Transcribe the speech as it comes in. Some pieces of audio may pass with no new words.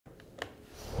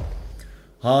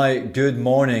Hi, good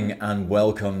morning and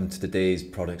welcome to today's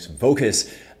Products in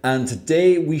Focus. And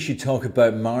today we should talk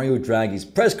about Mario Draghi's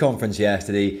press conference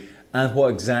yesterday and what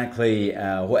impact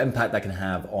that can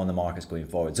have on the markets going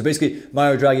forward. So basically,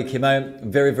 Mario Draghi came out,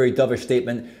 very dovish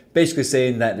statement, basically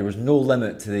saying that there was no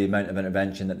limit to the amount of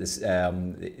intervention that the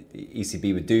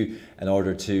ECB would do in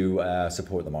order to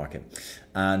support the market.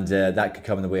 And that could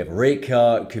come in the way of a rate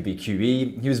cut, could be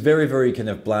QE. He was very kind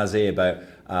of blasé about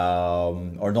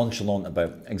or nonchalant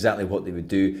about exactly what they would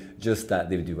do, just that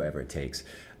they would do whatever it takes.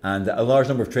 And a large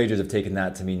number of traders have taken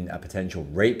that to mean a potential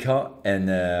rate cut in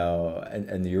the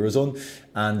Eurozone.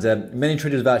 And many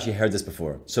traders have actually heard this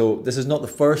before. So this is not the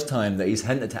first time that he's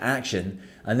hinted to action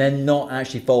and then not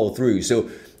actually follow through. So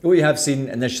what you have seen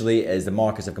initially is the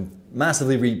markets have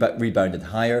massively rebounded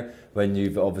higher when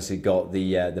you've obviously got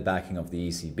the backing of the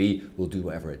ECB, will do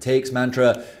whatever it takes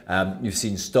mantra. You've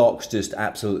seen stocks just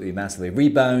absolutely massively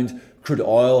rebound. Crude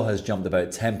oil has jumped about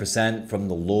 10% from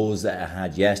the lows that it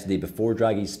had yesterday before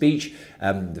Draghi's speech.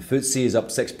 The FTSE is up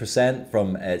 6%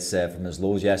 from its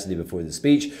lows yesterday before the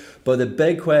speech. But the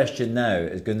big question now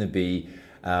is going to be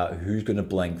who's going to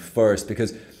blink first,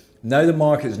 because now the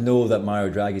markets know that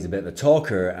Mario Draghi is a bit of a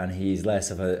talker and he's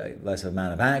less of a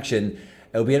man of action.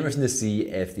 It'll be interesting to see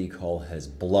if they call his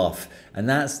bluff. And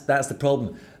that's the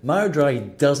problem. Mario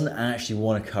Draghi doesn't actually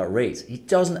want to cut rates. He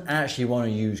doesn't actually want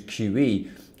to use QE,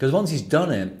 because once he's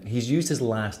done it, he's used his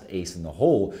last ace in the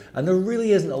hole. And there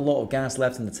really isn't a lot of gas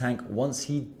left in the tank once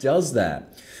he does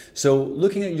that. So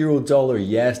looking at euro dollar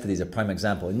yesterday is a prime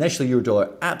example. Initially, euro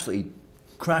dollar absolutely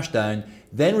crashed down,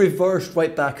 then reversed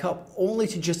right back up, only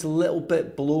to just a little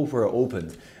bit below where it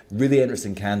opened. Really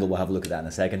interesting candle, we'll have a look at that in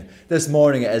a second. This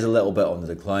morning it is a little bit on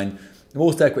the decline.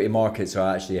 Most equity markets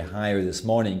are actually higher this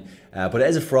morning, but it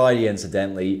is a Friday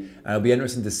incidentally, and it'll be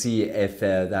interesting to see if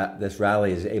this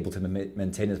rally is able to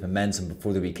maintain its momentum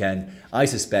before the weekend. I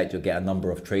suspect you'll get a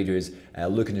number of traders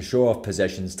looking to show off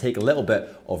positions, take a little bit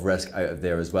of risk out of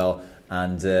there as well,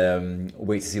 and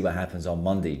wait to see what happens on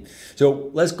Monday. So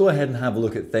let's go ahead and have a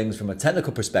look at things from a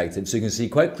technical perspective so you can see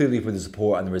quite clearly where the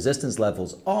support and the resistance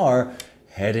levels are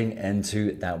heading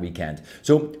into that weekend.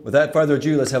 So without further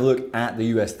ado, let's have a look at the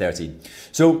US 30.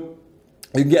 So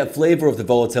you can get a flavor of the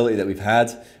volatility that we've had.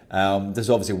 This is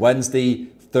obviously Wednesday,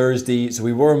 Thursday, so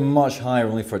we were much higher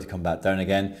only for it to come back down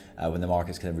again when the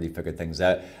markets kind of really figured things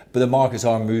out. But the markets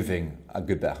are moving a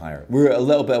good bit higher. We're a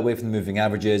little bit away from the moving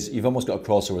averages. You've almost got a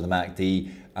crossover with the MACD,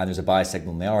 and there's a buy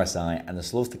signal in the RSI, and the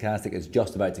slow stochastic is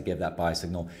just about to give that buy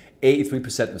signal.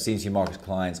 83% of CMC Markets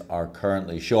clients are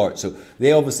currently short. So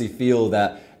they obviously feel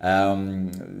that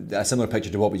a similar picture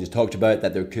to what we just talked about,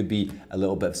 that there could be a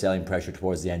little bit of selling pressure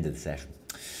towards the end of the session.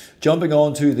 Jumping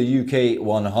on to the UK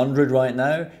 100 right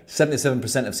now,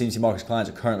 77% of CMC Markets clients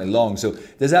are currently long. So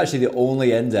this is actually the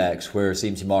only index where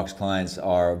CMC Markets clients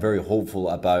are very hopeful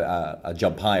about a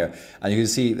jump higher. And you can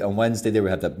see on Wednesday there we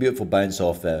had that beautiful bounce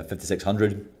off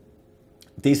 5600.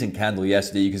 Decent candle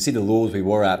yesterday. You can see the lows we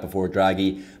were at before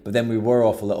Draghi, but then we were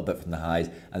off a little bit from the highs.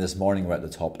 And this morning we're at the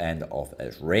top end of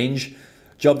its range.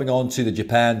 Jumping on to the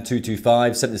Japan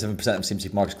 225, 77% of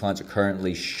CMC Markets clients are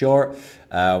currently short.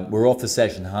 We're off the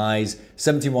session highs.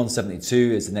 71.72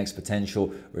 is the next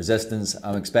potential resistance.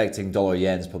 I'm expecting dollar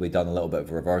yen's probably done a little bit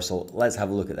of a reversal. Let's have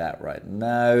a look at that right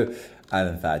now. And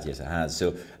in fact, yes, it has.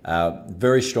 So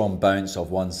very strong bounce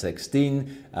of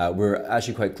 116. We're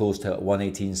actually quite close to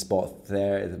 118 spot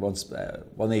there,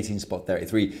 118 spot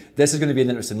 33. This is going to be an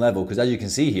interesting level because as you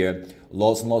can see here,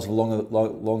 lots and lots of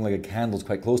long-legged candles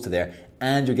quite close to there,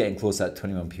 and you're getting close to that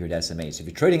 21 period SMA. So if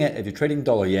you're trading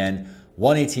dollar yen,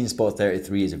 118 spot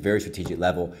 33 is a very strategic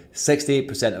level. 68%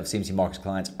 of CMC Markets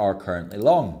clients are currently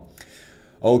long.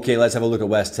 Okay, let's have a look at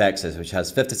West Texas, which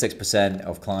has 56%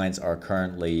 of clients are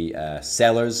currently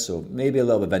sellers, so maybe a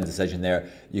little bit of indecision there.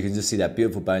 You can just see that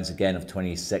beautiful bounce again of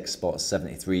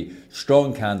 26.73.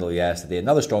 Strong candle yesterday,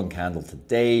 another strong candle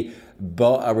today,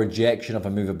 but a rejection of a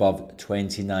move above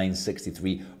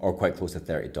 29.63 or quite close to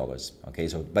 $30. Okay,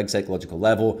 so big psychological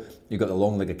level. You've got the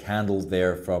long-legged candles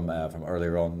there from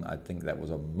earlier on. I think that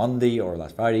was on Monday or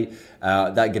last Friday.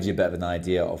 That gives you a bit of an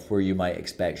idea of where you might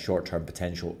expect short-term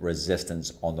potential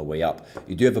resistance on the way up.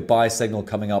 You do have a buy signal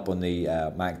coming up on the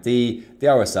MACD, the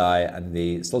RSI, and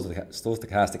the slow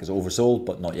stochastic is oversold,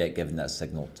 but not yet given that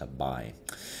signal to buy.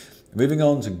 Moving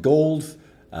on to gold.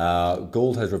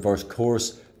 Gold has reversed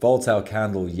course. Volatile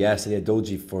candle yesterday, a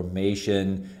doji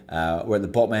formation. We're at the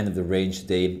bottom end of the range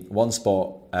today. One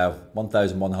spot,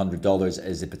 $1,100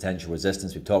 is the potential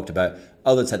resistance we've talked about.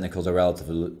 Other technicals are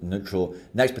relatively neutral.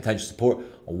 Next potential support,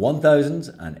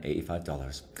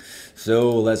 $1,085.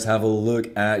 So let's have a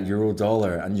look at euro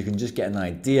dollar, and you can just get an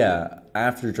idea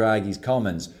after Draghi's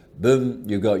comments. Boom,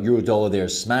 you've got euro dollar there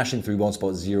smashing through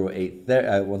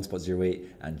 1.08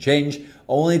 and change,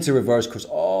 only to reverse course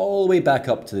all the way back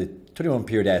up to the 21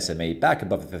 period SMA, back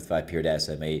above the 55 period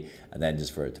SMA, and then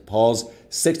just for it to pause.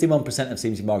 61% of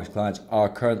CMC Markets clients are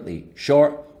currently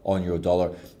short on euro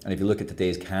dollar, and if you look at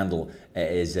today's candle,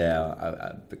 it is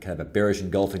a kind of a bearish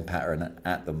engulfing pattern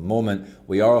at the moment.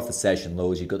 We are off the session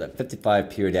lows. You've got that 55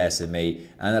 period SMA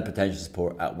and that potential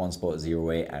support at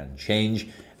 1.08 and change.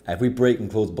 If we break and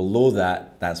close below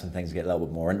that, that's when things get a little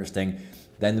bit more interesting.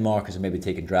 Then the markets are maybe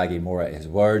taking Draghi more at his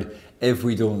word. If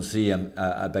we don't see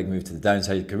a big move to the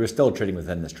downside, because we're still trading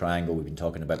within this triangle, we've been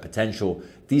talking about potential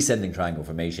descending triangle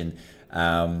formation.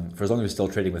 For as long as we're still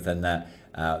trading within that,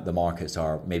 the markets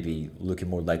are maybe looking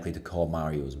more likely to call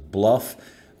Mario's bluff.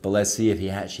 But let's see if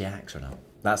he actually acts or not.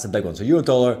 That's the big one. So euro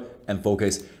dollar in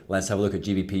focus. Let's have a look at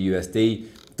GBP USD.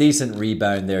 Decent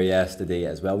rebound there yesterday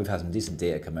as well. We've had some decent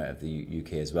data come out of the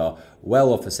UK as well.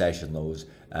 Well off the session lows.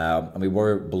 And we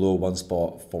were below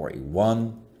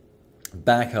 1.41.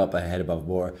 Back up ahead above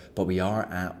water, but we are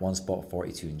at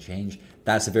 1.42 and change.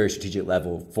 That's a very strategic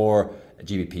level for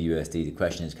GBP USD. The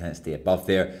question is, can it stay above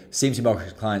there? CMC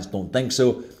Markets clients don't think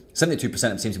so. 72% of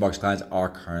CMC Markets clients are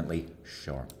currently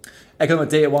short. Economic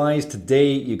data wise,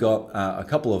 today you got a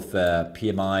couple of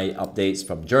PMI updates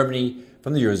from Germany,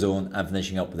 from the Eurozone, and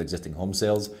finishing up with existing home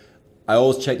sales. I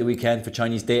always check the weekend for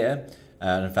Chinese data,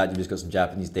 and in fact, we just got some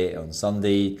Japanese data on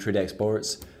Sunday, trade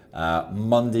exports.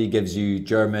 Monday gives you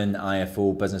German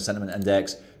IFO Business Sentiment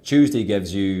Index. Tuesday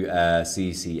gives you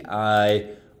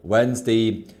CCI.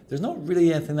 Wednesday, there's not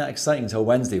really anything that exciting until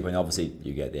Wednesday, when obviously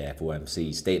you get the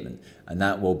FOMC statement, and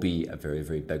that will be a very,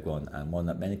 very big one, and one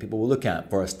that many people will look at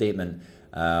for a statement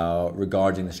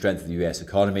regarding the strength of the US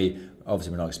economy.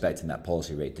 Obviously, we're not expecting that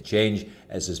policy rate to change.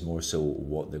 It's just more so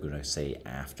what they're going to say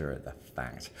after the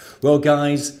fact. Well,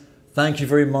 guys, thank you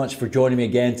very much for joining me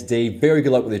again today. Very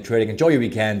good luck with your trading. Enjoy your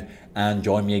weekend, and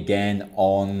join me again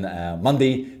on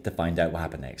Monday to find out what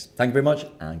happened next. Thank you very much,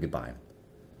 and goodbye.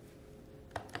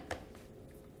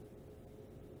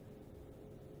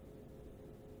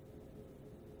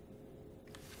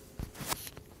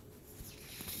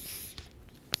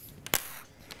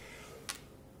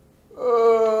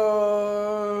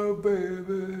 Oh,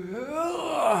 baby.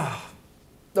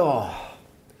 Oh.